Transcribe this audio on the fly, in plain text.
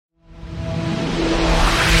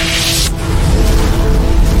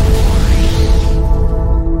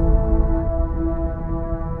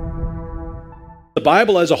the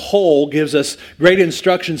Bible as a whole gives us great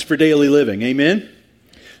instructions for daily living. Amen?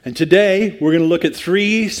 And today, we're going to look at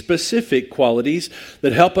 3 specific qualities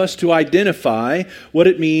that help us to identify what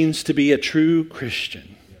it means to be a true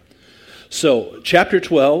Christian. So, chapter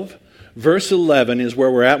 12, verse 11 is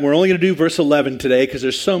where we're at. We're only going to do verse 11 today because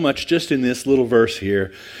there's so much just in this little verse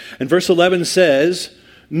here. And verse 11 says,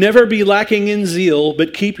 "Never be lacking in zeal,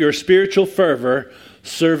 but keep your spiritual fervor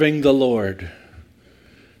serving the Lord."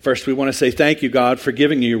 First, we want to say thank you, God, for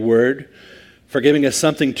giving your word, for giving us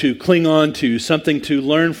something to cling on to, something to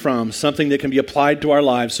learn from, something that can be applied to our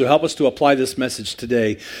lives. So help us to apply this message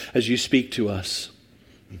today as you speak to us.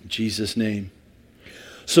 In Jesus' name.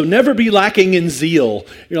 So never be lacking in zeal.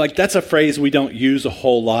 You're like, that's a phrase we don't use a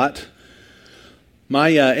whole lot. My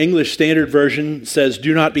English Standard Version says,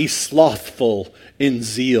 do not be slothful in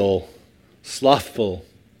zeal. Slothful.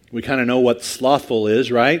 We kind of know what slothful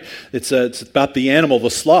is, right? It's about the animal,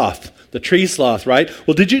 the sloth, the tree sloth, right?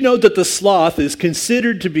 Well, did you know that the sloth is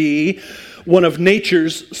considered to be one of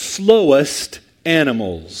nature's slowest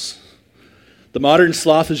animals? The modern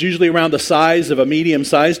sloth is usually around the size of a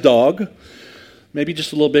medium-sized dog, maybe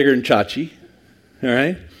just a little bigger than Chachi, all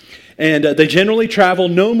right? And they generally travel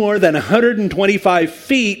no more than 125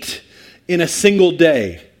 feet in a single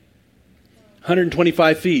day.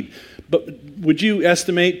 125 feet. But would you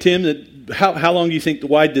estimate, Tim, that how long do you think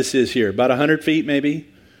wide this is here? About 100 feet maybe?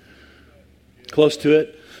 Close to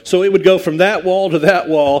it? So it would go from that wall to that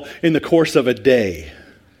wall in the course of a day.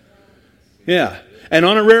 Yeah. And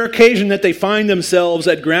on a rare occasion that they find themselves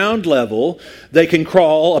at ground level, they can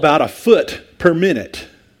crawl about a foot per minute.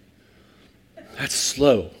 That's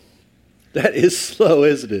slow. That is slow,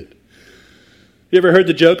 isn't it? You ever heard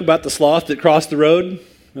the joke about the sloth that crossed the road?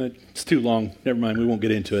 It's too long. Never mind, we won't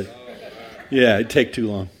get into it. Yeah, it'd take too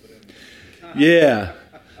long. Yeah.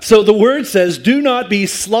 So the word says, do not be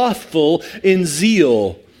slothful in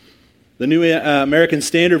zeal. The New American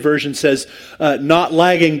Standard Version says, not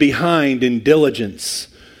lagging behind in diligence.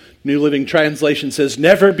 New Living Translation says,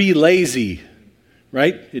 never be lazy.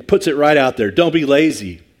 Right? It puts it right out there. Don't be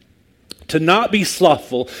lazy. To not be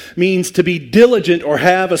slothful means to be diligent or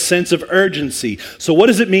have a sense of urgency. So what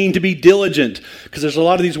does it mean to be diligent? Because there's a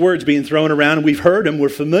lot of these words being thrown around and we've heard them, we're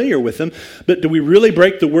familiar with them, but do we really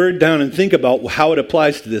break the word down and think about how it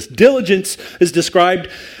applies to this? Diligence is described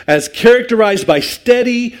as characterized by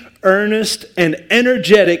steady, earnest, and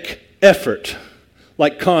energetic effort.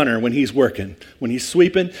 Like Connor when he's working. When he's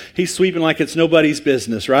sweeping like it's nobody's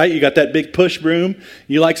business, right? You got that big push broom.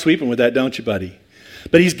 You like sweeping with that, don't you, buddy?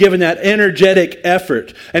 But he's given that energetic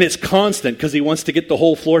effort, and it's constant because he wants to get the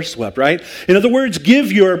whole floor swept, right? In other words,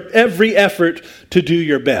 give your every effort to do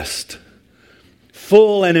your best.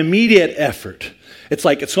 Full and immediate effort. It's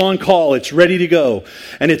like it's on call, it's ready to go.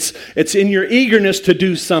 And it's in your eagerness to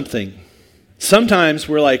do something. Sometimes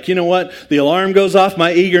we're like, you know what? The alarm goes off.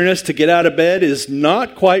 My eagerness to get out of bed is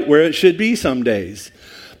not quite where it should be some days.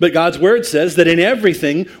 But God's word says that in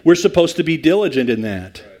everything, we're supposed to be diligent in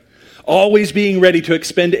that. Always being ready to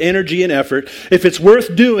expend energy and effort. If it's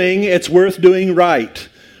worth doing, it's worth doing right.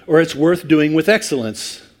 Or it's worth doing with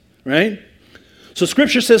excellence. Right? So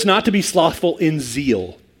Scripture says not to be slothful in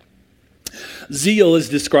zeal. Zeal is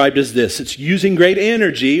described as this. It's using great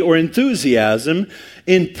energy or enthusiasm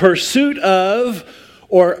in pursuit of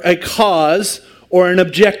or a cause or an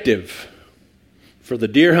objective. For the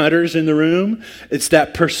deer hunters in the room, it's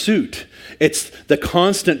that pursuit. It's the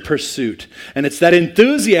constant pursuit. And it's that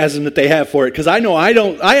enthusiasm that they have for it. Because I know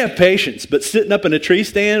I have patience, but sitting up in a tree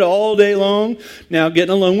stand all day long, now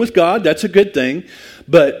getting alone with God, that's a good thing.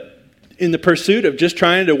 But in the pursuit of just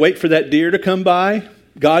trying to wait for that deer to come by,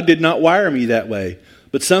 God did not wire me that way.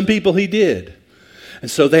 But some people He did. And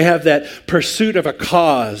so they have that pursuit of a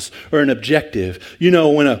cause or an objective. You know,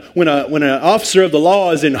 when an officer of the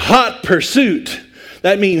law is in hot pursuit,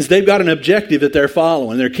 that means they've got an objective that they're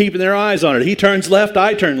following. They're keeping their eyes on it. He turns left,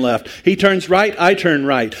 I turn left. He turns right, I turn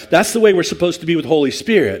right. That's the way we're supposed to be with Holy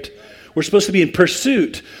Spirit. We're supposed to be in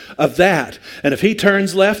pursuit of that. And if He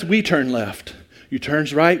turns left, we turn left. He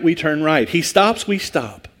turns right, we turn right. He stops, we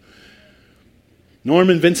stop.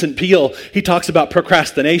 Norman Vincent Peale, he talks about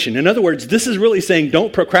procrastination. In other words, this is really saying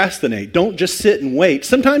don't procrastinate. Don't just sit and wait.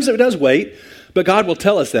 Sometimes it does wait, but God will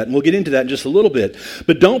tell us that, and we'll get into that in just a little bit.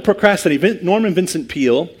 But don't procrastinate. Norman Vincent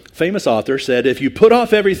Peale, famous author, said, if you put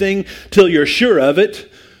off everything till you're sure of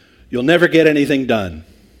it, you'll never get anything done.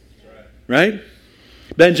 Right?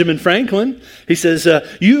 Benjamin Franklin, he says,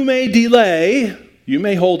 you may delay, you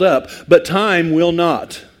may hold up, but time will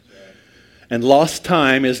not. And lost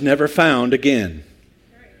time is never found again.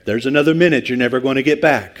 There's another minute you're never going to get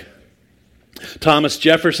back. Thomas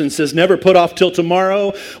Jefferson says, never put off till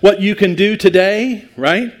tomorrow what you can do today,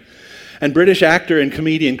 right? And British actor and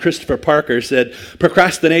comedian Christopher Parker said,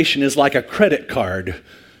 procrastination is like a credit card.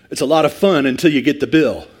 It's a lot of fun until you get the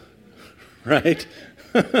bill, right?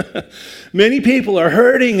 Many people are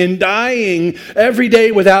hurting and dying every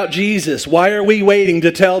day without Jesus. Why are we waiting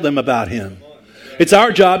to tell them about him? It's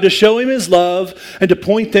our job to show him his love and to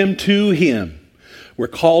point them to him. We're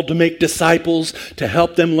called to make disciples, to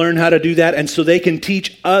help them learn how to do that, and so they can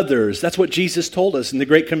teach others. That's what Jesus told us in the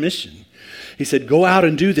Great Commission. He said, go out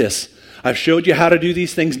and do this. I've showed you how to do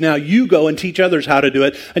these things. Now you go and teach others how to do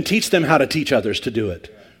it and teach them how to teach others to do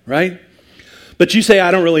it, right? But you say, I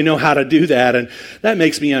don't really know how to do that, and that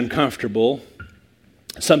makes me uncomfortable.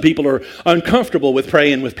 Some people are uncomfortable with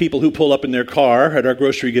praying with people who pull up in their car at our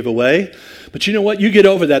grocery giveaway. But you know what? You get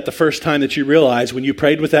over that the first time that you realize when you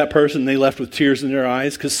prayed with that person, they left with tears in their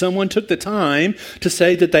eyes because someone took the time to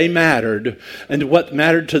say that they mattered. And what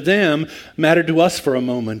mattered to them mattered to us for a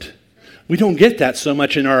moment. We don't get that so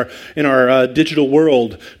much in our digital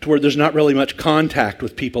world to where there's not really much contact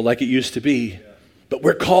with people like it used to be. But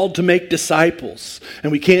we're called to make disciples.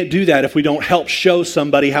 And we can't do that if we don't help show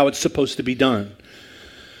somebody how it's supposed to be done.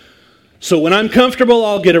 So when I'm comfortable,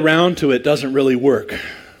 I'll get around to it doesn't really work.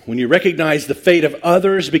 When you recognize the fate of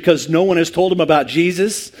others because no one has told them about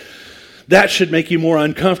Jesus, that should make you more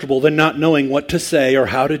uncomfortable than not knowing what to say or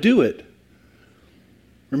how to do it.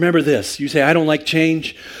 Remember this. You say, I don't like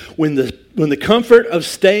change. When the comfort of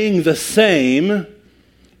staying the same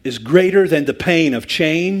is greater than the pain of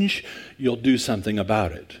change, you'll do something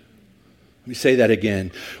about it. Let me say that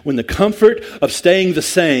again. When the comfort of staying the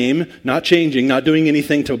same, not changing, not doing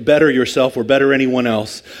anything to better yourself or better anyone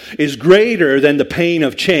else, is greater than the pain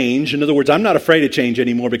of change, in other words, I'm not afraid of change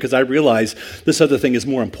anymore because I realize this other thing is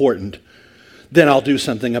more important, then I'll do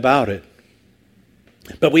something about it.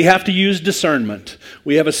 But we have to use discernment.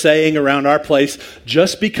 We have a saying around our place,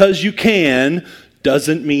 just because you can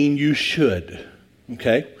doesn't mean you should.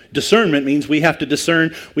 Okay? Discernment means we have to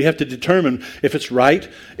discern, we have to determine if it's right.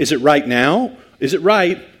 Is it right now? Is it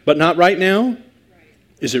right, but not right now?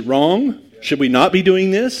 Is it wrong? Should we not be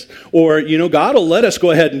doing this? Or, God will let us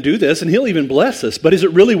go ahead and do this, and he'll even bless us. But is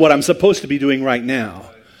it really what I'm supposed to be doing right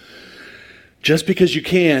now? Just because you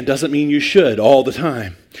can doesn't mean you should all the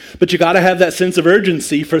time. But you got to have that sense of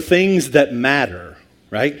urgency for things that matter,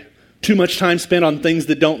 right? Too much time spent on things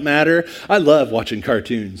that don't matter. I love watching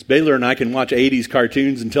cartoons. Baylor and I can watch 80s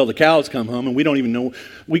cartoons until the cows come home, and we don't even know.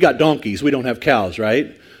 We got donkeys. We don't have cows,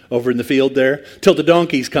 right? Over in the field there. Till the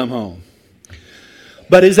donkeys come home.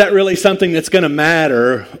 But is that really something that's going to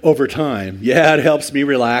matter over time? Yeah, it helps me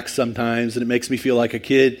relax sometimes, and it makes me feel like a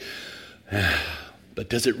kid. But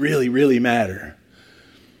does it really, really matter?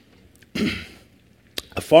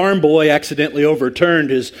 A farm boy accidentally overturned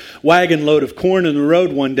his wagon load of corn in the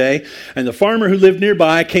road one day, and the farmer who lived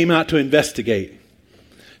nearby came out to investigate.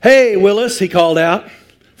 Hey, Willis, he called out,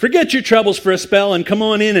 forget your troubles for a spell and come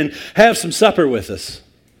on in and have some supper with us.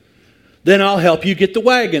 Then I'll help you get the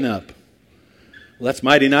wagon up. Well, that's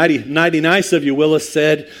mighty nice of you, Willis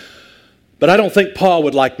said, but I don't think Pa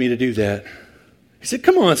would like me to do that. He said,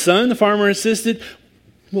 come on, son, the farmer insisted.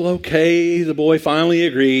 Well, okay, the boy finally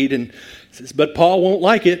agreed and says, but Pa won't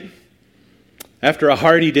like it. After a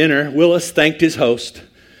hearty dinner, Willis thanked his host.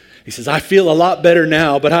 He says, I feel a lot better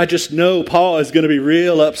now, but I just know Pa is going to be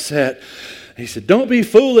real upset. And he said, don't be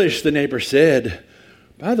foolish, the neighbor said.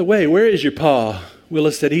 By the way, where is your Pa?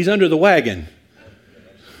 Willis said, he's under the wagon.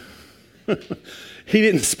 He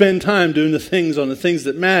didn't spend time doing the things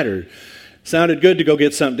that mattered. Sounded good to go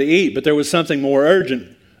get something to eat, but there was something more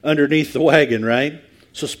urgent underneath the wagon, right?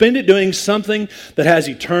 So spend it doing something that has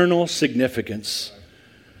eternal significance.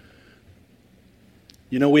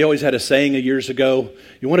 We always had a saying years ago,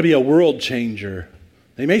 you want to be a world changer.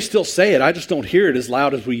 They may still say it, I just don't hear it as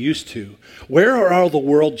loud as we used to. Where are all the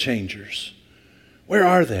world changers? Where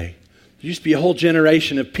are they? There used to be a whole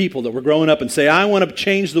generation of people that were growing up and say, I want to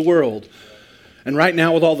change the world. And right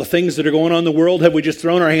now with all the things that are going on in the world, have we just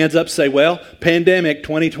thrown our hands up and say, well, pandemic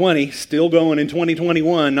 2020, still going in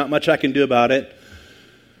 2021, not much I can do about it.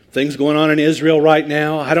 Things going on in Israel right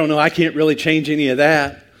now, I don't know, I can't really change any of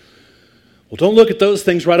that. Well, don't look at those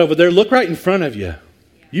things right over there. Look right in front of you.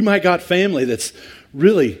 You might got family that's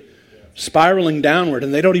really spiraling downward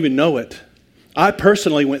and they don't even know it. I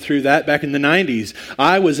personally went through that back in the 90s.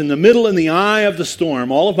 I was in the eye of the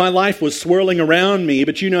storm. All of my life was swirling around me,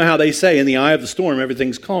 but you know how they say, in the eye of the storm,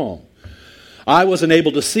 everything's calm. I wasn't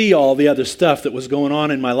able to see all the other stuff that was going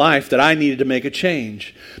on in my life that I needed to make a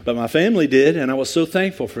change. But my family did, and I was so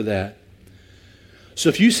thankful for that. So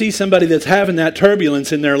if you see somebody that's having that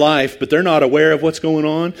turbulence in their life, but they're not aware of what's going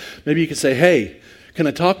on, maybe you can say, hey, can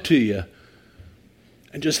I talk to you?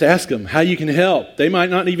 And just ask them how you can help. They might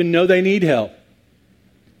not even know they need help.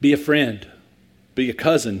 Be a friend, be a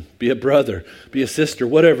cousin, be a brother, be a sister,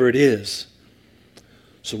 whatever it is.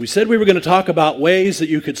 So we said we were going to talk about ways that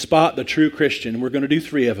you could spot the true Christian. We're going to do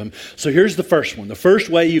 3 of them. So here's the first one. The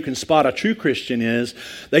first way you can spot a true Christian is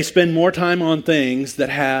they spend more time on things that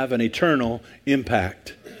have an eternal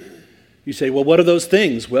impact. You say, well, what are those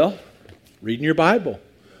things? Well, reading your Bible.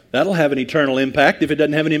 That'll have an eternal impact. If it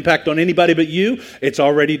doesn't have an impact on anybody but you, it's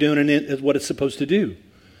already doing what it's supposed to do.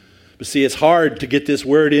 But see, it's hard to get this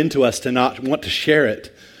word into us to not want to share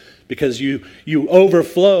it because you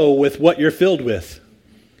overflow with what you're filled with.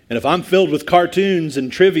 And if I'm filled with cartoons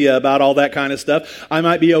and trivia about all that kind of stuff, I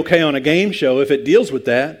might be okay on a game show if it deals with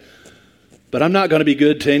that. But I'm not going to be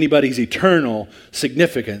good to anybody's eternal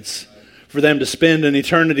significance for them to spend an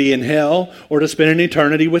eternity in hell or to spend an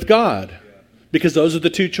eternity with God. Because those are the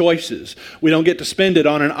 2 choices. We don't get to spend it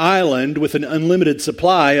on an island with an unlimited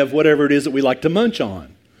supply of whatever it is that we like to munch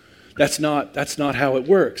on. That's not how it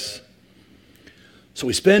works. So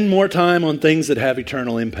we spend more time on things that have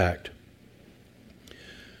eternal impact.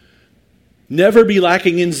 Never be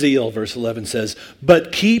lacking in zeal, verse 11 says,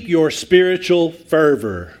 but keep your spiritual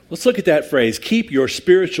fervor. Let's look at that phrase, keep your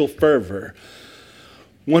spiritual fervor.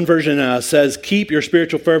 One version says, keep your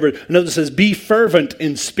spiritual fervor. Another says, be fervent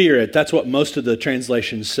in spirit. That's what most of the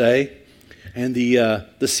translations say. And the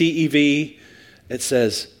CEV, it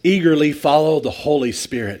says, eagerly follow the Holy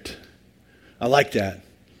Spirit. I like that.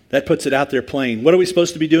 That puts it out there plain. What are we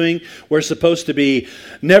supposed to be doing? We're supposed to be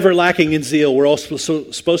never lacking in zeal. We're also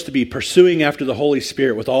supposed to be pursuing after the Holy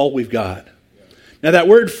Spirit with all we've got. Now that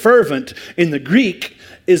word fervent in the Greek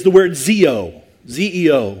is the word zeo,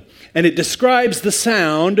 Z-E-O. And it describes the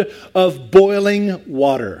sound of boiling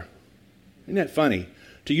water. Isn't that funny?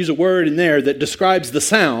 To use a word in there that describes the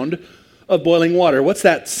sound of boiling water. What's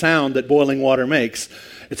that sound that boiling water makes?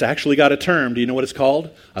 It's actually got a term. Do you know what it's called?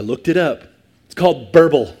 I looked it up. It's called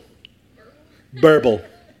burble. Burble.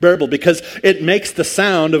 Burble, because it makes the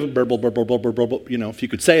sound of burble, burble, burble, burble. You know, if you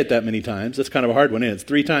could say it that many times, that's kind of a hard one. It's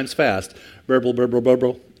 3 times fast. Burble, burble,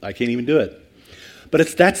 burble. I can't even do it. But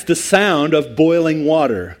that's the sound of boiling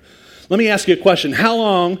water. Let me ask you a question. How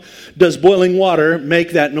long does boiling water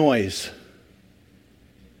make that noise?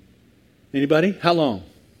 Anybody? How long?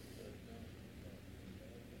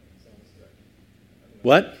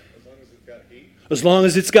 What? As long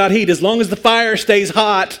as it's got heat. As long as the fire stays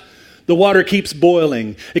hot, the water keeps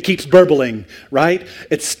boiling. It keeps burbling, right?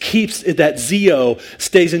 It keeps, that zeo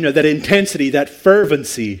stays in there, that intensity, that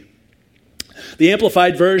fervency. The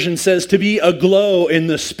Amplified Version says to be aglow in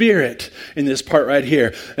the Spirit in this part right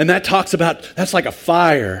here. And that talks about, that's like a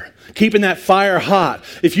fire. Keeping that fire hot.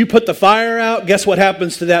 If you put the fire out, guess what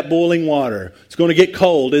happens to that boiling water? It's going to get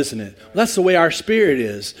cold, isn't it? Well, that's the way our spirit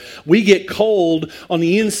is. We get cold on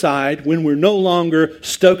the inside when we're no longer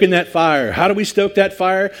stoking that fire. How do we stoke that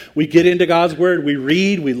fire? We get into God's Word. We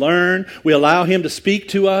read. We learn. We allow Him to speak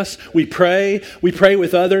to us. We pray. We pray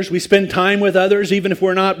with others. We spend time with others, even if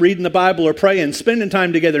we're not reading the Bible or praying. Spending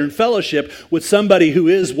time together in fellowship with somebody who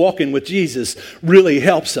is walking with Jesus really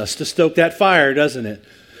helps us to stoke that fire, doesn't it?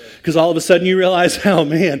 Because all of a sudden you realize, oh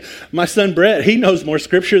man, my son Brett, he knows more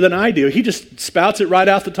scripture than I do. He just spouts it right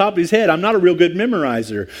off the top of his head. I'm not a real good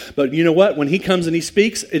memorizer. But you know what? When he comes and he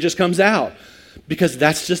speaks, it just comes out. Because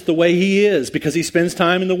that's just the way he is. Because he spends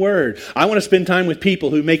time in the Word. I want to spend time with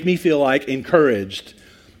people who make me feel like encouraged.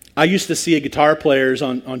 I used to see guitar players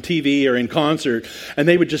on TV or in concert, and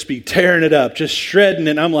they would just be tearing it up, just shredding,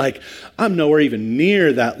 and I'm like, I'm nowhere even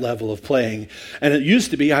near that level of playing. And it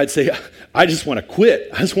used to be, I'd say, I just want to quit.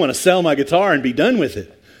 I just want to sell my guitar and be done with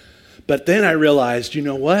it. But then I realized, you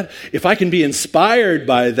know what? If I can be inspired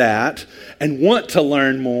by that and want to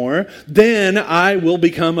learn more, then I will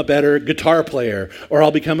become a better guitar player, or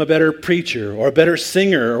I'll become a better preacher, or a better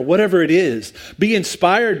singer, or whatever it is. Be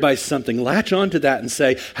inspired by something. Latch onto that and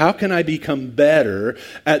say, how can I become better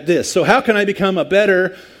at this? So how can I become a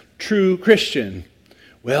better true Christian?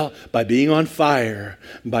 Well, by being on fire,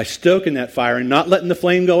 by stoking that fire and not letting the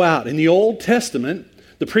flame go out. In the Old Testament,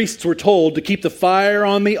 the priests were told to keep the fire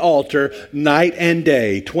on the altar night and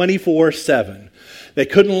day, 24/7. They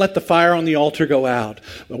couldn't let the fire on the altar go out.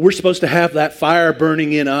 But we're supposed to have that fire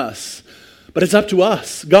burning in us. But it's up to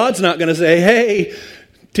us. God's not going to say, hey,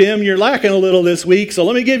 Tim, you're lacking a little this week, so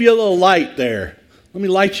let me give you a little light there. Let me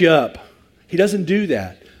light you up. He doesn't do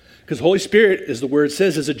that. Because Holy Spirit, as the Word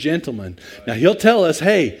says, is a gentleman. Now, He'll tell us,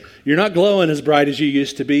 hey, you're not glowing as bright as you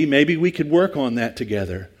used to be. Maybe we could work on that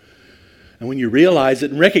together. And when you realize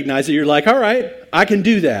it and recognize it, you're like, all right, I can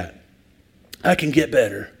do that. I can get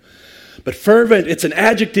better. But fervent, it's an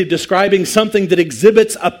adjective describing something that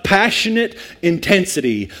exhibits a passionate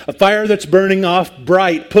intensity. A fire that's burning off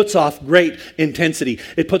bright puts off great intensity.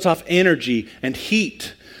 It puts off energy and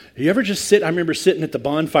heat. You ever just sit? I remember sitting at the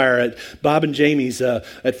bonfire at Bob and Jamie's at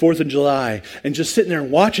 4th of July and just sitting there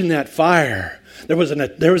and watching that fire. There was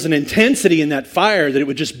an intensity in that fire that it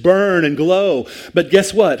would just burn and glow. But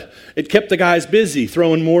guess what? It kept the guys busy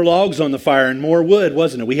throwing more logs on the fire and more wood,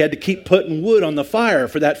 wasn't it? We had to keep putting wood on the fire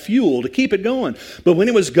for that fuel to keep it going. But when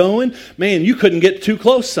it was going, man, you couldn't get too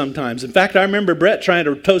close sometimes. In fact, I remember Brett trying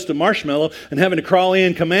to toast a marshmallow and having to crawl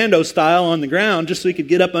in commando style on the ground just so he could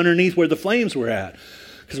get up underneath where the flames were at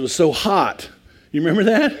because it was so hot. You remember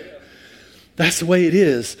that? That's the way it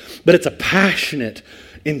is. But it's a passionate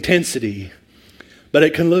intensity. But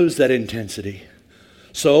it can lose that intensity.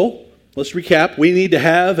 So, let's recap. We need to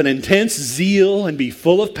have an intense zeal and be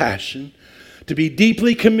full of passion, to be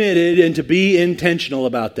deeply committed and to be intentional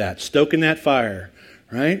about that, stoking that fire,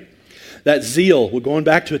 right? That zeal, we're going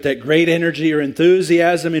back to it, that great energy or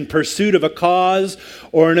enthusiasm in pursuit of a cause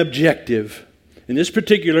or an objective. In this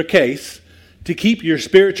particular case, to keep your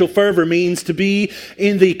spiritual fervor means to be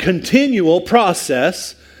in the continual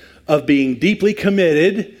process of being deeply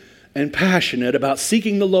committed and passionate about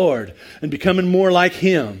seeking the Lord and becoming more like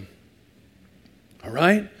Him. All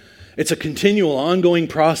right? It's a continual, ongoing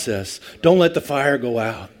process. Don't let the fire go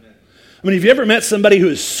out. I mean, have you ever met somebody who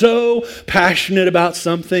is so passionate about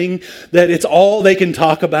something that it's all they can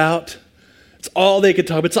talk about? It's all they can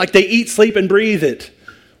talk about. It's like they eat, sleep, and breathe it.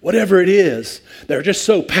 Whatever it is, they're just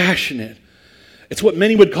so passionate. It's what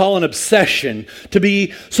many would call an obsession, to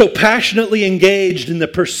be so passionately engaged in the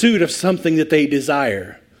pursuit of something that they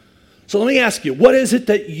desire. So let me ask you, what is it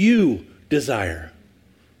that you desire?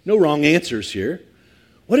 No wrong answers here.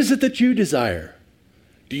 What is it that you desire?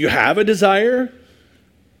 Do you have a desire?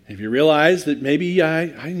 Have you realized that maybe I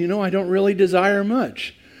don't really desire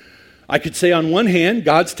much? I could say on one hand,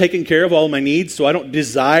 God's taken care of all my needs, so I don't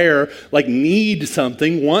desire, need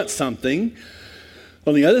something, want something.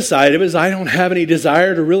 On the other side of it is I don't have any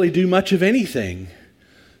desire to really do much of anything.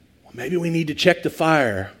 Well, maybe we need to check the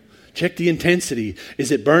fire. Check the intensity.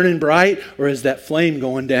 Is it burning bright or is that flame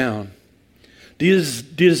going down? Do you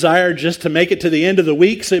desire just to make it to the end of the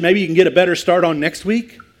week so maybe you can get a better start on next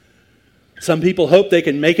week? Some people hope they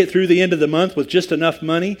can make it through the end of the month with just enough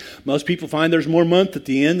money. Most people find there's more month at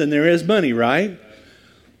the end than there is money, right?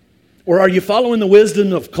 Or are you following the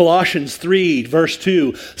wisdom of Colossians 3, verse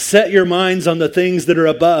 2? Set your minds on the things that are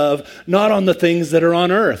above, not on the things that are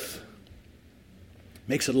on earth.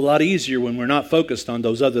 Makes it a lot easier when we're not focused on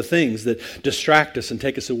those other things that distract us and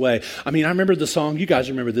take us away. I mean, I remember the song. You guys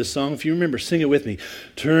remember this song. If you remember, sing it with me.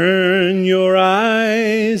 Turn your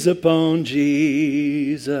eyes upon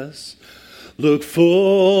Jesus. Look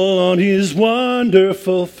full on His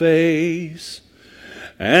wonderful face.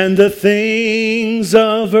 And the things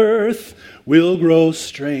of earth will grow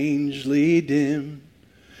strangely dim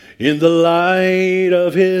in the light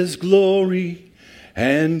of His glory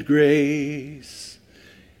and grace.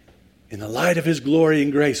 In the light of His glory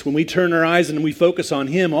and grace, when we turn our eyes and we focus on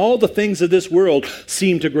Him, all the things of this world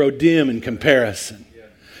seem to grow dim in comparison.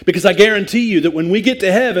 Because I guarantee you that when we get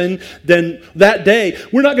to heaven, then that day,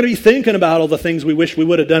 we're not going to be thinking about all the things we wish we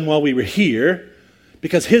would have done while we were here.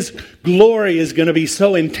 Because His glory is going to be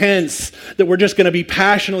so intense that we're just going to be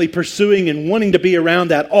passionately pursuing and wanting to be around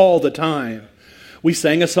that all the time. We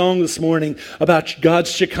sang a song this morning about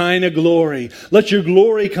God's Shekinah glory. Let your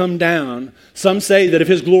glory come down. Some say that if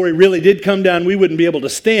His glory really did come down, we wouldn't be able to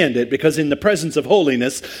stand it because in the presence of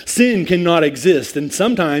holiness, sin cannot exist. And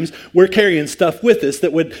sometimes we're carrying stuff with us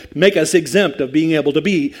that would make us exempt of being able to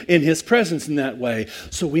be in His presence in that way.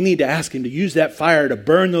 So we need to ask Him to use that fire to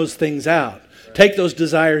burn those things out. Take those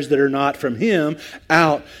desires that are not from Him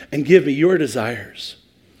out and give me your desires.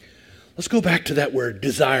 Let's go back to that word,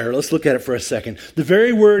 desire. Let's look at it for a second. The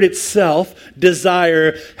very word itself,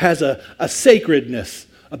 desire, has a sacredness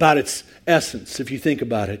about its essence, if you think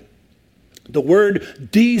about it. The word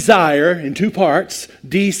desire, in two parts,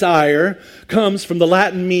 desire, comes from the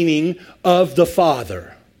Latin meaning of the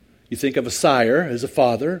Father. You think of a sire as a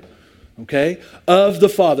father, okay? Of the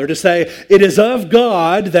Father, to say, it is of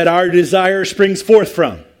God that our desire springs forth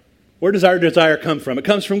from. Where does our desire come from? It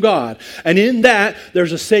comes from God. And in that,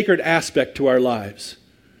 there's a sacred aspect to our lives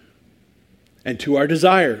and to our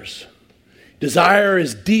desires. Desire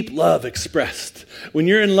is deep love expressed. When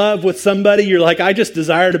you're in love with somebody, you're like, I just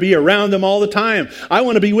desire to be around them all the time. I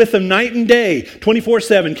want to be with them night and day,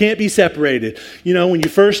 24/7, can't be separated. You know, when you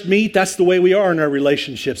first meet, that's the way we are in our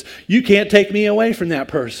relationships. You can't take me away from that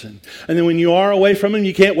person. And then when you are away from them,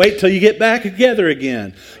 you can't wait till you get back together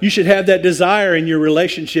again. You should have that desire in your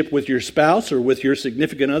relationship with your spouse or with your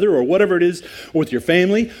significant other or whatever it is, or with your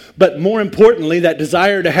family. But more importantly, that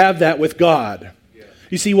desire to have that with God.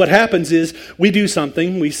 You see, what happens is we do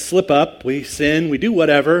something, we slip up, we sin, we do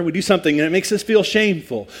whatever, we do something and it makes us feel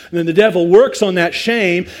shameful. And then the devil works on that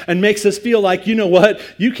shame and makes us feel like, you know what,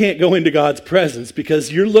 you can't go into God's presence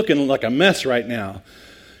because you're looking like a mess right now.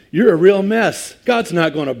 You're a real mess. God's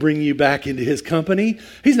not going to bring you back into His company.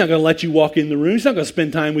 He's not going to let you walk in the room. He's not going to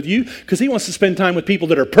spend time with you because He wants to spend time with people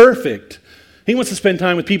that are perfect. He wants to spend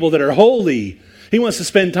time with people that are holy. He wants to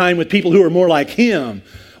spend time with people who are more like Him.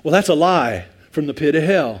 Well, that's a lie from the pit of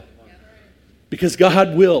hell. Because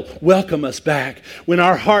God will welcome us back. When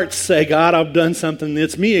our hearts say, God, I've done something,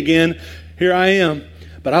 it's me again, here I am.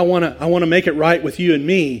 But I want to make it right with you and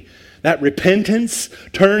me. That repentance,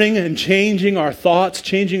 turning and changing our thoughts,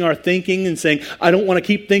 changing our thinking and saying, I don't want to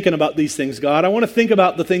keep thinking about these things, God. I want to think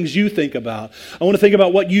about the things you think about. I want to think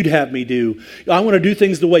about what you'd have me do. I want to do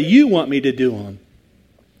things the way you want me to do them.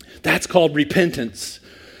 That's called repentance.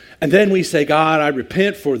 And then we say, God, I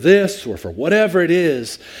repent for this or for whatever it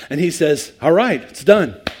is. And He says, all right, it's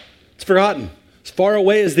done. It's forgotten. As far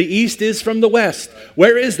away as the east is from the west.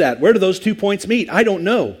 Where is that? Where do those 2 points meet? I don't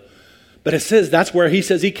know. But it says that's where He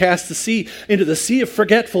says He cast the sea into the sea of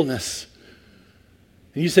forgetfulness.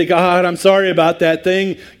 And you say, God, I'm sorry about that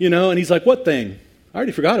thing, you know. And He's like, what thing? I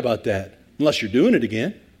already forgot about that. Unless you're doing it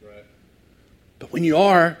again. Right. But when you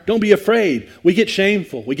are, don't be afraid. We get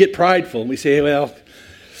shameful. We get prideful. And we say, well,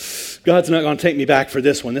 God's not going to take me back for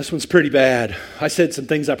this one. This one's pretty bad. I said some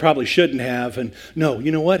things I probably shouldn't have. And no,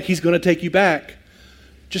 you know what? He's going to take you back.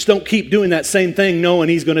 Just don't keep doing that same thing knowing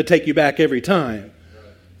He's going to take you back every time.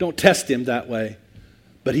 Don't test Him that way.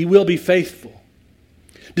 But He will be faithful.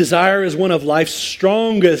 Desire is one of life's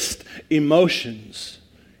strongest emotions.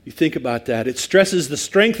 You think about that. It stresses the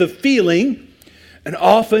strength of feeling and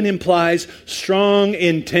often implies strong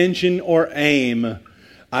intention or aim.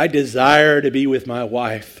 I desire to be with my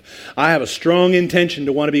wife. I have a strong intention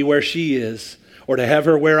to want to be where she is or to have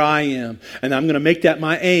her where I am. And I'm going to make that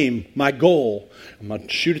my aim, my goal. I'm going to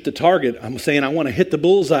shoot at the target. I'm saying I want to hit the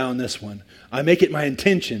bullseye on this one. I make it my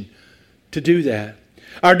intention to do that.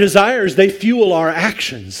 Our desires, they fuel our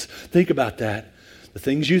actions. Think about that. The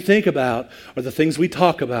things you think about are the things we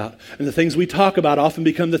talk about. And the things we talk about often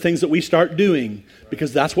become the things that we start doing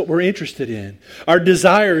because that's what we're interested in. Our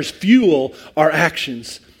desires fuel our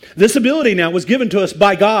actions. This ability now was given to us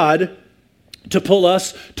by God to pull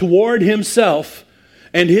us toward Himself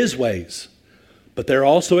and His ways. But they're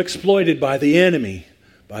also exploited by the enemy,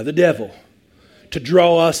 by the devil, to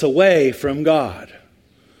draw us away from God.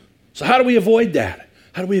 So how do we avoid that?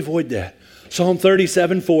 How do we avoid that? Psalm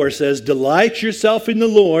 37:4 says, delight yourself in the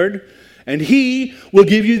Lord, and He will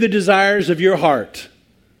give you the desires of your heart.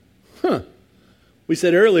 We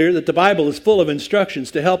said earlier that the Bible is full of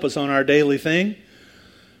instructions to help us on our daily thing.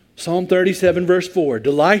 Psalm 37 verse 4,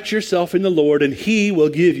 delight yourself in the Lord, and He will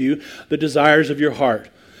give you the desires of your heart.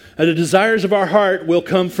 And the desires of our heart will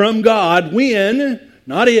come from God when,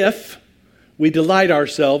 not if, we delight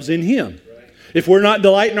ourselves in Him. If we're not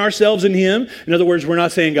delighting ourselves in Him, in other words, we're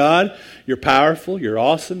not saying, God, you're powerful, you're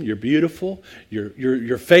awesome, you're beautiful,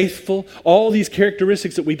 you're faithful. All these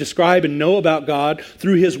characteristics that we describe and know about God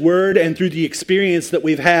through His Word and through the experience that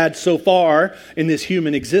we've had so far in this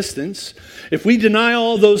human existence. If we deny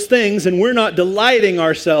all those things and we're not delighting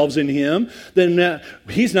ourselves in Him, then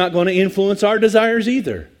He's not going to influence our desires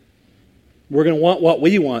either. We're going to want what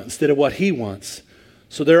we want instead of what He wants.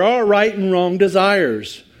 So there are right and wrong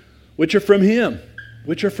desires. Which are from Him?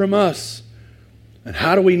 Which are from us? And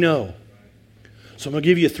how do we know? So I'm going to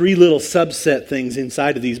give you 3 little subset things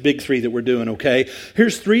inside of these big 3 that we're doing, okay?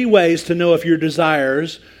 Here's 3 ways to know if your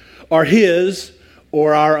desires are His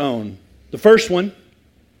or our own. The first one,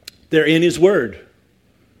 they're in His Word.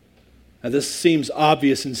 Now this seems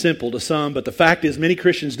obvious and simple to some, but the fact is many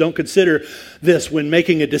Christians don't consider this when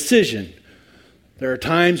making a decision. There are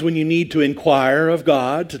times when you need to inquire of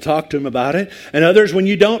God, to talk to Him about it, and others when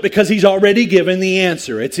you don't because He's already given the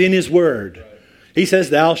answer. It's in His Word. He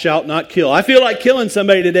says, thou shalt not kill. I feel like killing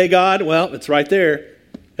somebody today, God. Well, it's right there.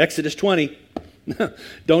 Exodus 20.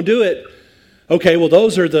 Don't do it. Okay, well,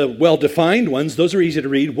 those are the well-defined ones. Those are easy to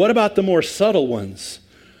read. What about the more subtle ones?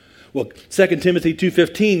 Well, 2 Timothy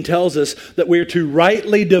 2:15 tells us that we're to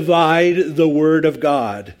rightly divide the Word of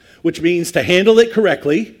God, which means to handle it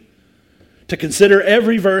correctly, to consider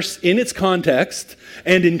every verse in its context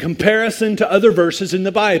and in comparison to other verses in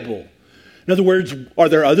the Bible. In other words, are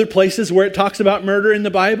there other places where it talks about murder in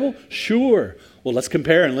the Bible? Sure. Well, let's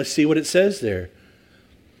compare and let's see what it says there.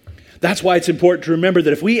 That's why it's important to remember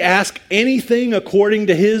that if we ask anything according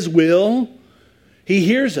to His will, He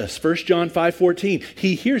hears us. 1 John 5:14.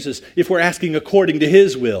 He hears us if we're asking according to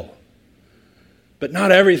His will. But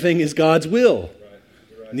not everything is God's will.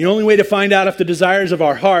 And the only way to find out if the desires of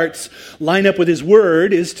our hearts line up with His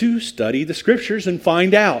Word is to study the Scriptures and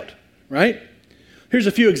find out, right? Here's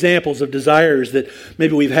a few examples of desires that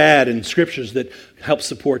maybe we've had in Scriptures that help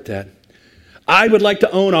support that. I would like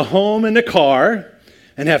to own a home and a car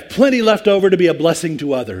and have plenty left over to be a blessing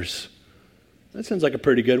to others. That sounds like a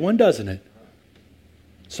pretty good one, doesn't it?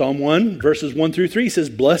 Psalm 1, verses 1 through 3 says,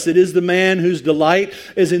 "Blessed is the man whose delight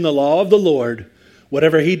is in the law of the Lord.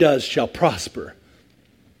 Whatever he does shall prosper."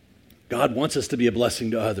 God wants us to be a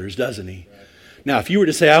blessing to others, doesn't He? Now, if you were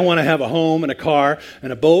to say, I want to have a home and a car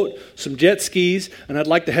and a boat, some jet skis, and I'd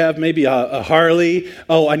like to have maybe a Harley.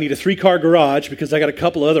 Oh, I need a 3-car garage because I got a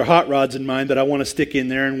couple of other hot rods in mind that I want to stick in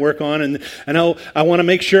there and work on. And oh, I want to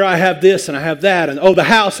make sure I have this and I have that. And oh, the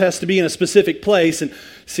house has to be in a specific place. And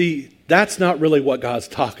see, that's not really what God's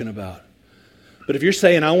talking about. But if you're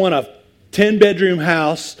saying, I want a 10-bedroom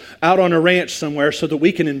house out on a ranch somewhere so that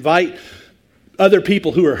we can invite other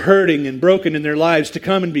people who are hurting and broken in their lives to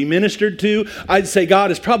come and be ministered to, I'd say God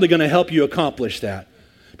is probably going to help you accomplish that.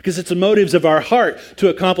 Because it's the motives of our heart to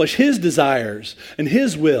accomplish His desires and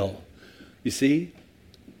His will. You see?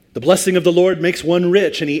 The blessing of the Lord makes one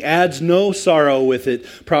rich, and He adds no sorrow with it.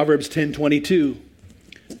 Proverbs 10:22.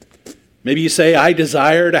 Maybe you say, I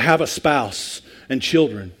desire to have a spouse and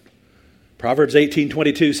children. Proverbs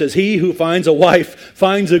 18:22 says, He who finds a wife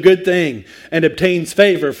finds a good thing and obtains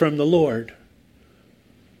favor from the Lord.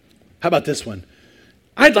 How about this one?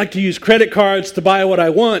 I'd like to use credit cards to buy what I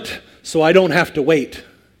want so I don't have to wait.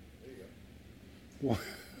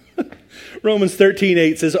 Romans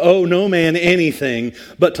 13:8 says, owe no man anything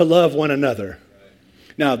but to love one another.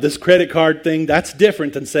 Now, this credit card thing, that's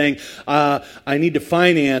different than saying, I need to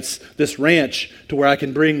finance this ranch to where I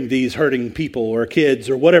can bring these hurting people or kids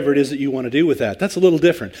or whatever it is that you want to do with that. That's a little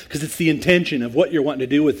different because it's the intention of what you're wanting to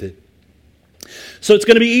do with it. So it's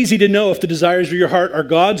going to be easy to know if the desires of your heart are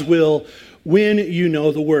God's will when you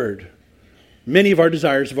know the Word. Many of our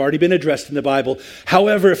desires have already been addressed in the Bible.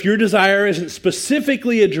 However, if your desire isn't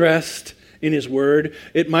specifically addressed in His Word,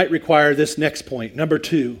 it might require this next point. Number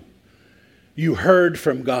 2, you heard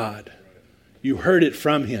from God. You heard it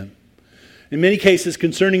from Him. In many cases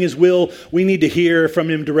concerning His will, we need to hear from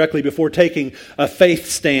Him directly before taking a faith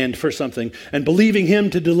stand for something and believing Him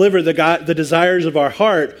to deliver the desires of our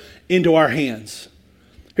heart into our hands.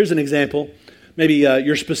 Here's an example. Maybe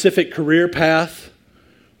your specific career path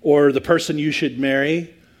or the person you should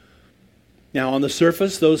marry. Now, on the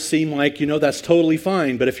surface, those seem like, that's totally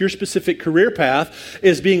fine. But if your specific career path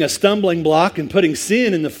is being a stumbling block and putting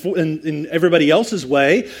sin in everybody else's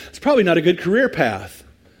way, it's probably not a good career path.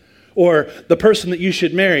 Or the person that you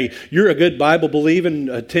should marry, you're a good Bible-believing,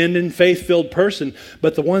 attending, faith-filled person,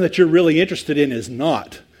 but the one that you're really interested in is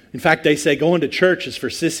not. In fact, they say going to church is for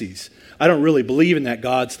sissies. I don't really believe in that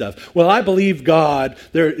God stuff. Well, I believe God,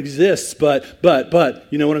 there exists, but,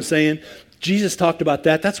 you know what I'm saying? Jesus talked about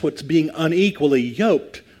that. That's what's being unequally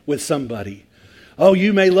yoked with somebody. Oh,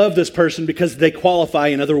 you may love this person because they qualify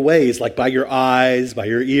in other ways, like by your eyes, by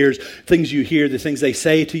your ears, things you hear, the things they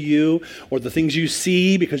say to you, or the things you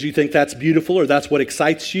see because you think that's beautiful or that's what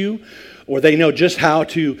excites you, or they know just how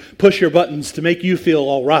to push your buttons to make you feel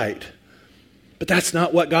all right. But that's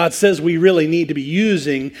not what God says we really need to be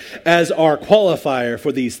using as our qualifier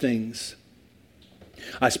for these things.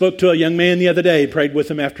 I spoke to a young man the other day, prayed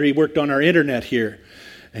with him after he worked on our internet here.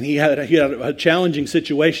 And he had a challenging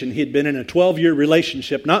situation. He had been in a 12-year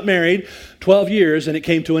relationship, not married, 12 years, and it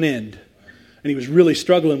came to an end. And he was really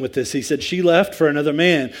struggling with this. He said, she left for another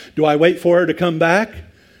man. Do I wait for her to come back?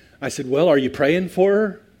 I said, well, are you praying for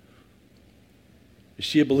her? Is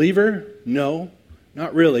she a believer? No,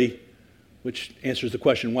 not really. Which answers the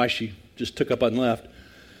question why she just took up and left.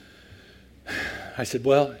 I said,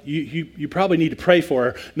 well, you probably need to pray for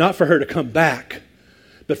her, not for her to come back,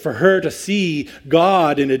 but for her to see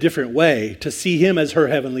God in a different way, to see Him as her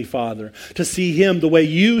Heavenly Father, to see Him the way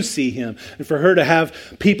you see Him, and for her to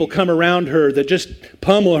have people come around her that just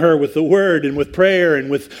pummel her with the Word and with prayer and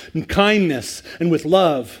with kindness and with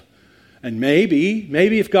love. And maybe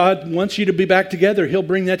if God wants you to be back together, He'll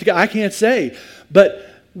bring that together. I can't say, but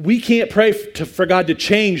we can't pray for God to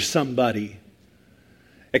change somebody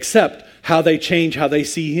except how they change how they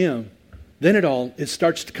see Him. then it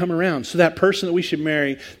starts to come around. So that person that we should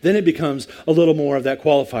marry, then it becomes a little more of that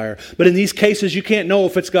qualifier. But in these cases, you can't know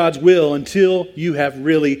if it's God's will until you have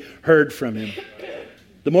really heard from Him.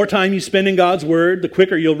 The more time you spend in God's Word, the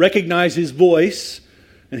quicker you'll recognize His voice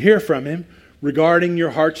and hear from Him regarding your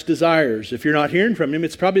heart's desires. If you're not hearing from Him,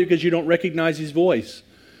 it's probably because you don't recognize His voice.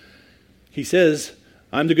 He says,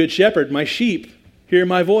 I'm the good shepherd. My sheep hear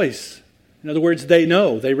my voice. In other words, they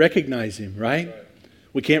know, they recognize Him, right?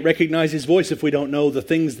 We can't recognize His voice if we don't know the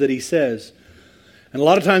things that He says. And a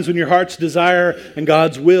lot of times when your heart's desire and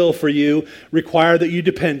God's will for you require that you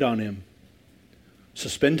depend on Him. So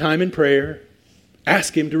spend time in prayer,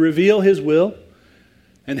 ask Him to reveal His will,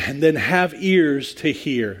 and then have ears to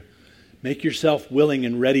hear. Make yourself willing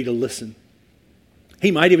and ready to listen.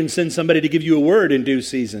 He might even send somebody to give you a word in due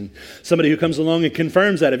season. Somebody who comes along and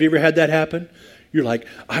confirms that. Have you ever had that happen? You're like,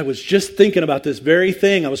 I was just thinking about this very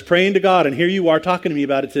thing. I was praying to God, and here you are talking to me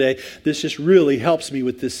about it today. This just really helps me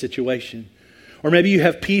with this situation. Or maybe you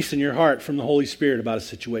have peace in your heart from the Holy Spirit about a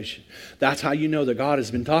situation. That's how you know that God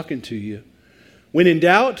has been talking to you. When in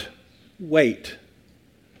doubt, wait.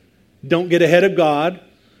 Don't get ahead of God.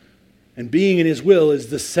 And being in His will is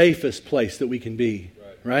the safest place that we can be,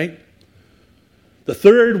 right? The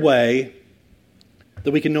third way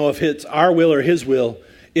that we can know if it's our will or His will,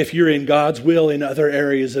 if you're in God's will in other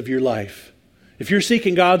areas of your life. If you're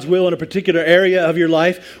seeking God's will in a particular area of your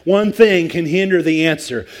life, one thing can hinder the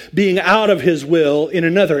answer, being out of His will in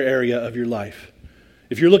another area of your life.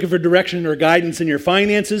 If you're looking for direction or guidance in your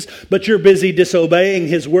finances, but you're busy disobeying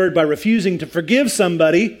His word by refusing to forgive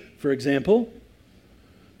somebody, for example,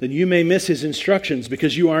 then you may miss His instructions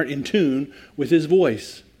because you aren't in tune with His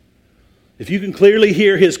voice. If you can clearly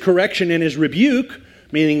hear His correction and His rebuke,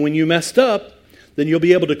 meaning when you messed up, then you'll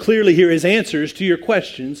be able to clearly hear His answers to your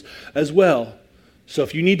questions as well. So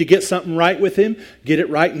if you need to get something right with Him, get it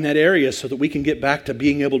right in that area so that we can get back to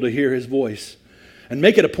being able to hear His voice. And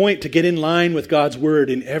make it a point to get in line with God's Word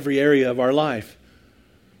in every area of our life.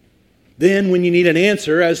 Then when you need an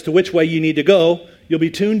answer as to which way you need to go, you'll be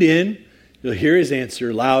tuned in, you'll hear His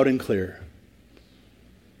answer loud and clear.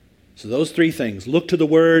 So those three things, look to the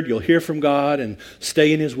Word, you'll hear from God, and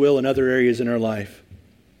stay in His will in other areas in our life.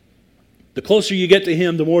 The closer you get to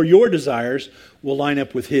Him, the more your desires will line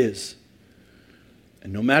up with His.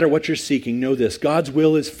 And no matter what you're seeking, know this. God's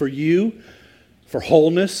will is for you, for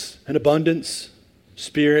wholeness and abundance,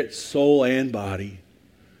 spirit, soul, and body.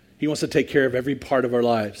 He wants to take care of every part of our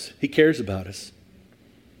lives. He cares about us.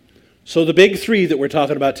 So the big three that we're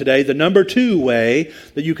talking about today, the number 2 way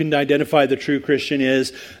that you can identify the true Christian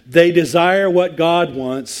is they desire what God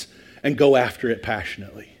wants and go after it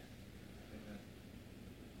passionately.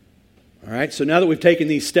 All right, so now that we've taken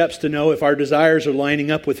these steps to know if our desires are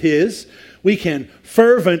lining up with His, we can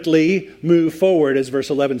fervently move forward, as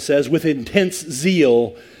verse 11 says, with intense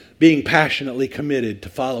zeal, being passionately committed to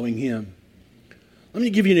following Him. Let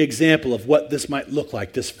me give you an example of what this might look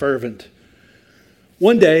like, this fervent.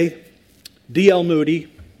 One day, D.L.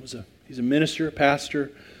 Moody, he's a minister,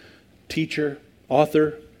 pastor, teacher,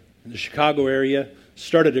 author in the Chicago area,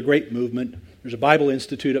 started a great movement. There's a Bible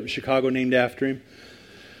Institute up in Chicago named after him.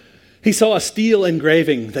 He saw a steel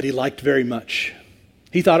engraving that he liked very much.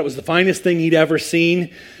 He thought it was the finest thing he'd ever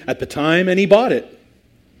seen at the time, and he bought it.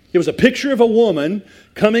 It was a picture of a woman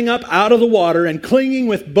coming up out of the water and clinging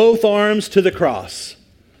with both arms to the cross.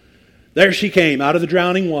 There she came out of the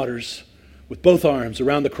drowning waters with both arms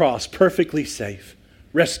around the cross, perfectly safe,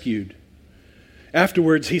 rescued.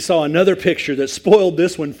 Afterwards, he saw another picture that spoiled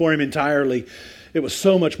this one for him entirely. It was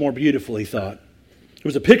so much more beautiful, he thought. It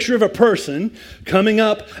was a picture of a person coming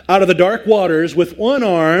up out of the dark waters with one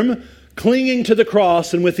arm clinging to the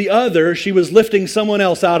cross, and with the other, she was lifting someone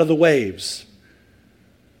else out of the waves.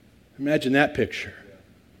 Imagine that picture.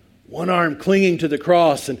 One arm clinging to the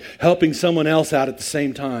cross and helping someone else out at the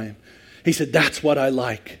same time. He said, that's what I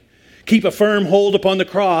like. Keep a firm hold upon the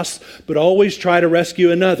cross, but always try to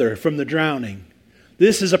rescue another from the drowning.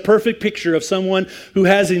 This is a perfect picture of someone who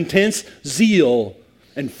has intense zeal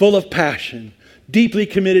and full of passion, deeply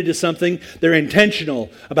committed to something. They're intentional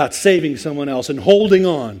about saving someone else and holding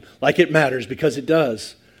on like it matters, because it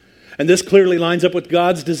does. And this clearly lines up with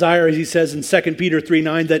God's desire, as He says in 2 Peter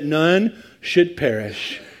 3:9, that none should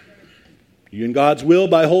perish. You in God's will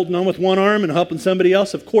by holding on with one arm and helping somebody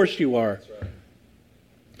else? Of course you are.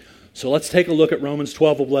 So let's take a look at Romans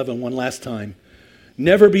 12:11 one last time.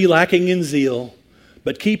 Never be lacking in zeal,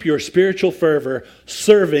 but keep your spiritual fervor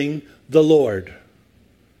serving the Lord.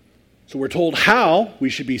 So we're told how we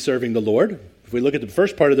should be serving the Lord. If we look at the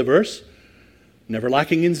first part of the verse, never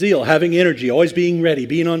lacking in zeal, having energy, always being ready,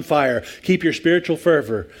 being on fire. Keep your spiritual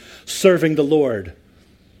fervor, serving the Lord.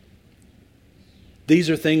 These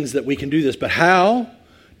are things that we can do this. But how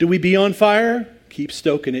do we be on fire? Keep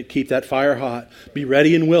stoking it. Keep that fire hot. Be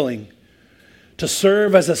ready and willing to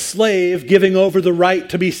serve as a slave, giving over the right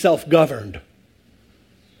to be self-governed.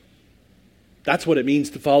 That's what it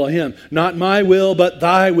means to follow him. Not my will, but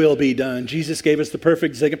thy will be done. Jesus gave us the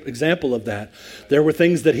perfect example of that. There were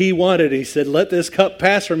things that he wanted. He said, let this cup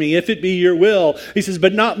pass from me if it be your will. He says,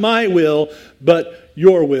 but not my will, but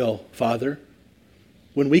your will, Father.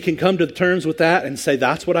 When we can come to terms with that and say,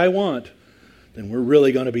 that's what I want, then we're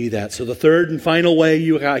really going to be that. So the third and final way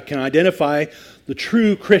you can identify the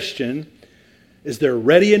true Christian is they're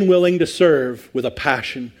ready and willing to serve with a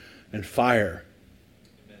passion and fire.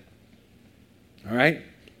 All right?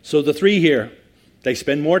 So the three here, they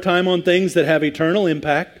spend more time on things that have eternal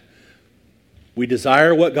impact. We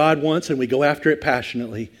desire what God wants and we go after it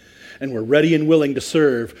passionately. And we're ready and willing to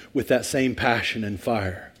serve with that same passion and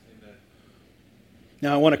fire. Amen.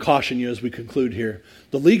 Now I want to caution you as we conclude here.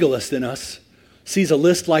 The legalist in us sees a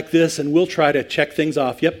list like this and we'll try to check things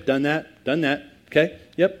off. Yep, done that. Okay,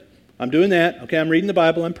 yep, I'm doing that. Okay, I'm reading the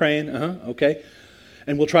Bible, I'm praying. Okay.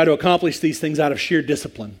 And we'll try to accomplish these things out of sheer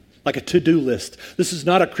discipline. Like a to-do list. This is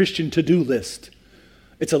not a Christian to-do list.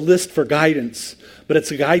 It's a list for guidance, but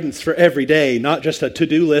it's a guidance for every day, not just a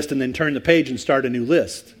to-do list and then turn the page and start a new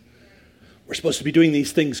list. We're supposed to be doing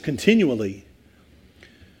these things continually.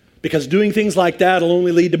 Because doing things like that will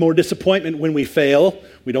only lead to more disappointment when we fail.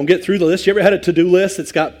 We don't get through the list. You ever had a to-do list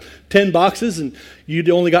that's got 10 boxes and you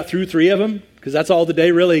only got through 3 of them? Because that's all the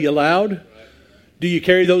day really allowed. Do you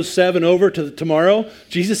carry those 7 over to tomorrow?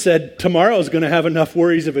 Jesus said tomorrow is going to have enough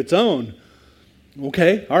worries of its own.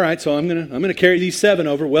 Okay, all right, so I'm going to carry these 7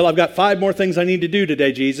 over. Well, I've got 5 more things I need to do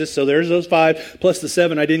today, Jesus. So there's those 5 plus the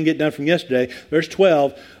 7 I didn't get done from yesterday. There's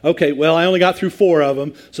 12. Okay, well, I only got through 4 of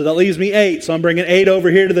them, so that leaves me 8. So I'm bringing 8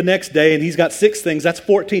 over here to the next day, and he's got 6 things. That's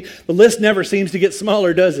 14. The list never seems to get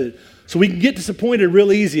smaller, does it? So we can get disappointed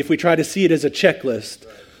real easy if we try to see it as a checklist.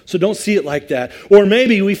 So don't see it like that. Or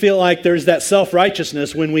maybe we feel like there's that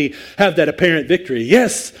self-righteousness when we have that apparent victory.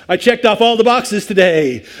 Yes, I checked off all the boxes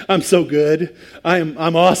today. I'm so good. I'm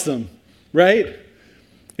awesome. Right?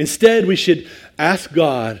 Instead, we should ask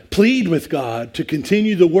God, plead with God to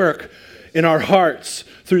continue the work in our hearts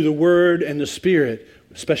through the Word and the Spirit,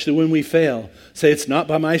 especially when we fail. Say, it's not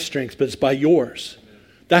by my strength, but it's by yours.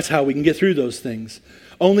 That's how we can get through those things.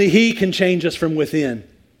 Only He can change us from within.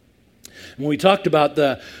 When we talked about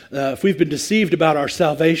if we've been deceived about our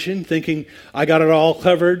salvation, thinking, I got it all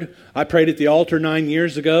covered. I prayed at the altar 9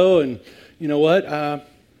 years ago, and you know what?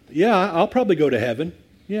 I'll probably go to heaven.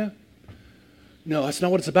 Yeah. No, that's not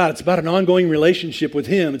what it's about. It's about an ongoing relationship with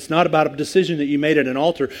Him. It's not about a decision that you made at an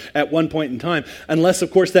altar at one point in time. Unless,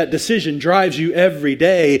 of course, that decision drives you every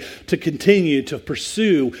day to continue to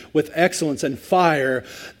pursue with excellence and fire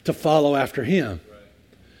to follow after Him.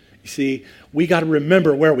 You see, we got to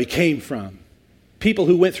remember where we came from. People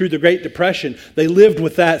who went through the Great Depression, they lived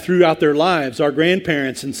with that throughout their lives. Our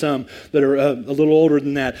grandparents and some that are a little older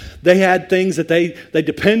than that, they had things that they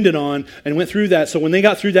depended on and went through that. So when they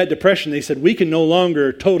got through that depression, they said, we can no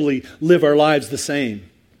longer totally live our lives the same.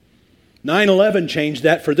 9/11 changed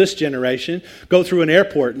that for this generation. Go through an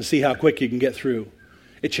airport and see how quick you can get through.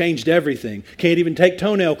 It changed everything. Can't even take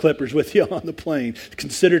toenail clippers with you on the plane. It's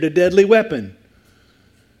considered a deadly weapon.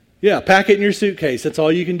 Yeah, pack it in your suitcase. That's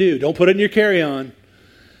all you can do. Don't put it in your carry-on.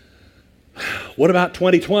 What about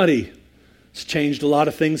 2020? It's changed a lot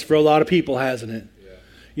of things for a lot of people, hasn't it? Yeah.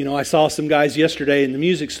 You know, I saw some guys yesterday in the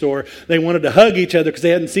music store. They wanted to hug each other because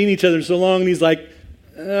they hadn't seen each other in so long. And he's like,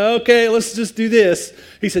 okay, let's just do this.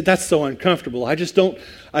 He said, that's so uncomfortable. I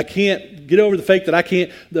can't get over the fact that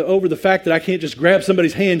I can't just grab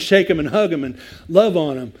somebody's hand, shake them, and hug them and love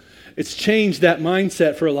on them. It's changed that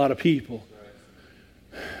mindset for a lot of people.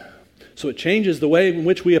 So it changes the way in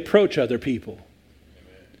which we approach other people.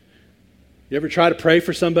 You ever try to pray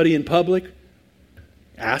for somebody in public?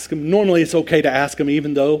 Ask them. Normally it's okay to ask them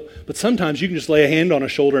but sometimes you can just lay a hand on a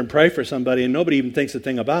shoulder and pray for somebody and nobody even thinks a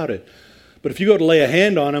thing about it. But if you go to lay a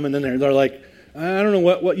hand on them and then they're like, I don't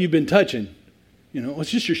know what you've been touching. You know,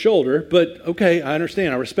 it's just your shoulder, but okay, I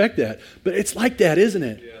understand, I respect that. But it's like that, isn't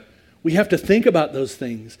it? Yeah. We have to think about those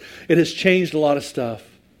things. It has changed a lot of stuff.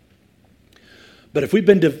 But if we've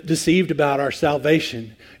been deceived about our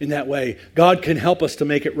salvation in that way, God can help us to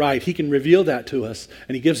make it right. He can reveal that to us,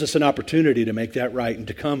 and He gives us an opportunity to make that right and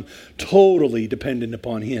to come totally dependent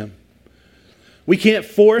upon Him. We can't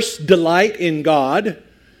force delight in God.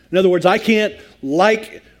 In other words, I can't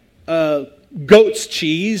like goat's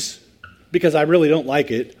cheese, because I really don't like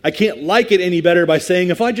it. I can't like it any better by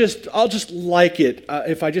saying, I'll just like it.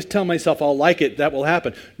 If I just tell myself I'll like it, that will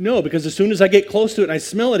happen. No, because as soon as I get close to it and I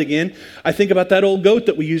smell it again, I think about that old goat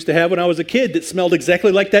that we used to have when I was a kid that smelled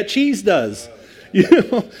exactly like that cheese does. You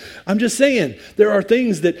know, I'm just saying, there are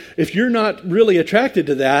things that if you're not really attracted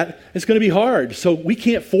to that, it's going to be hard. So we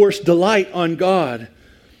can't force delight on God,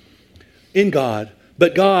 in God.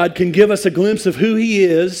 But God can give us a glimpse of who He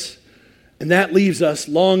is, and that leaves us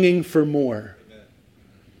longing for more.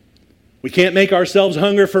 We can't make ourselves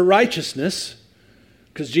hunger for righteousness,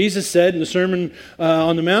 because Jesus said in the Sermon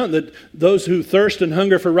on the Mount that those who thirst and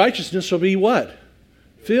hunger for righteousness shall be what?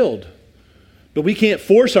 Filled. But we can't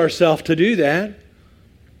force ourselves to do that.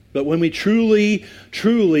 But when we truly,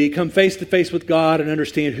 truly come face to face with God and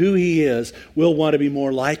understand who He is, we'll want to be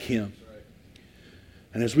more like Him.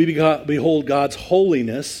 And as we behold God's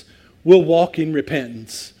holiness, we'll walk in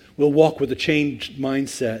repentance. We'll walk with a changed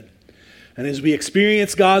mindset. And as we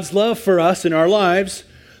experience God's love for us in our lives,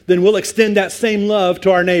 then we'll extend that same love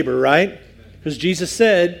to our neighbor, right? Because Jesus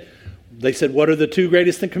said, they said, what are the two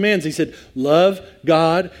greatest commands? He said, love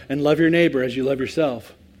God and love your neighbor as you love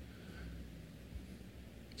yourself.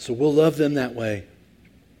 So we'll love them that way.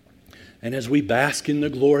 And as we bask in the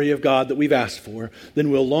glory of God that we've asked for, then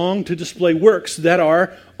we'll long to display works that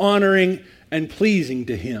are honoring and pleasing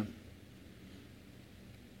to Him.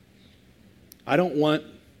 I don't want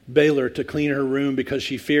Baylor to clean her room because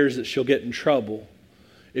she fears that she'll get in trouble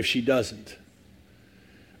if she doesn't.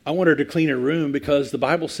 I want her to clean her room because the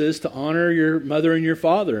Bible says to honor your mother and your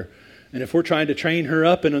father. And if we're trying to train her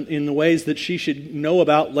up in the ways that she should know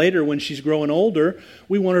about later when she's growing older,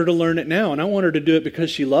 we want her to learn it now. And I want her to do it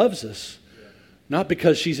because she loves us, not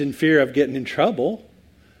because she's in fear of getting in trouble.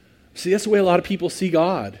 See, that's the way a lot of people see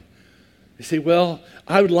God. They say, well,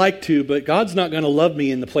 I would like to, but God's not going to love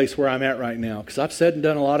me in the place where I'm at right now because I've said and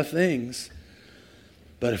done a lot of things.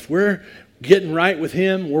 But if we're getting right with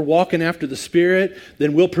Him, we're walking after the Spirit,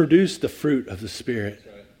 then we'll produce the fruit of the Spirit.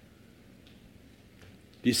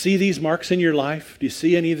 Do you see these marks in your life? Do you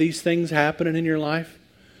see any of these things happening in your life?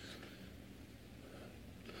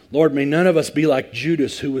 Lord, may none of us be like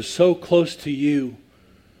Judas, who was so close to You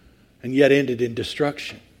and yet ended in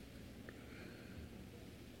destruction.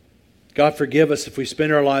 God, forgive us if we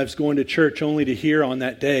spend our lives going to church only to hear on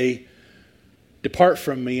that day, "Depart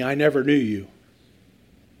from me, I never knew You."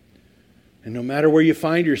 And no matter where you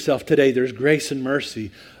find yourself today, there's grace and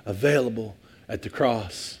mercy available at the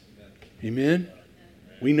cross. Amen?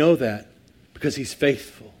 We know that because He's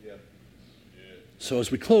faithful. So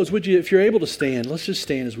as we close, would you, if you're able to stand, let's just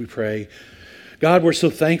stand as we pray. God, we're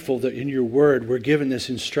so thankful that in Your Word we're given this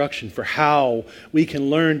instruction for how we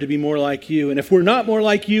can learn to be more like You. And if we're not more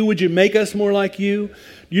like You, would You make us more like You?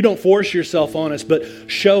 You don't force Yourself on us, but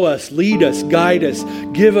show us, lead us, guide us,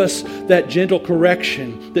 give us that gentle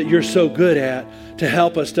correction that You're so good at to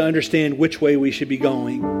help us to understand which way we should be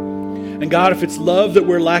going. And God, if it's love that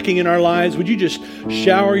we're lacking in our lives, would You just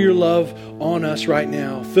shower Your love on us right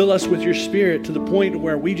now? Fill us with Your Spirit to the point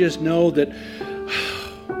where we just know that,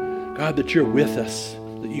 God, that You're with us,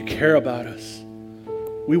 that You care about us.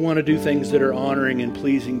 We want to do things that are honoring and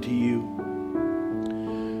pleasing to You.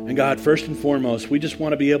 And God, first and foremost, we just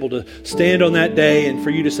want to be able to stand on that day and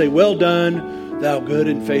for You to say, "Well done, thou good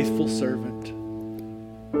and faithful servant."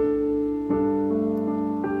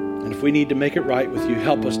 If we need to make it right with You,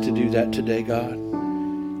 help us to do that today, God.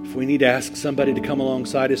 If we need to ask somebody to come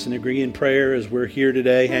alongside us and agree in prayer as we're here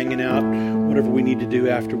today, hanging out, whatever we need to do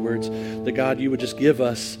afterwards, that God, You would just give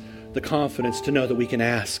us the confidence to know that we can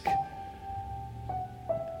ask.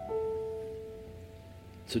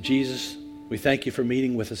 So Jesus, we thank You for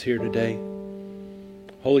meeting with us here today.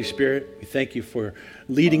 Holy Spirit, we thank You for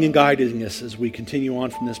leading and guiding us as we continue on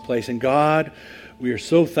from this place. And God, we are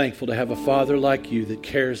so thankful to have a Father like You that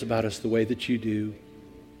cares about us the way that You do.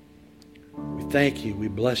 We thank You. We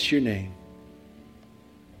bless Your name.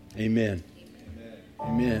 Amen.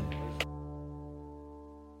 Amen.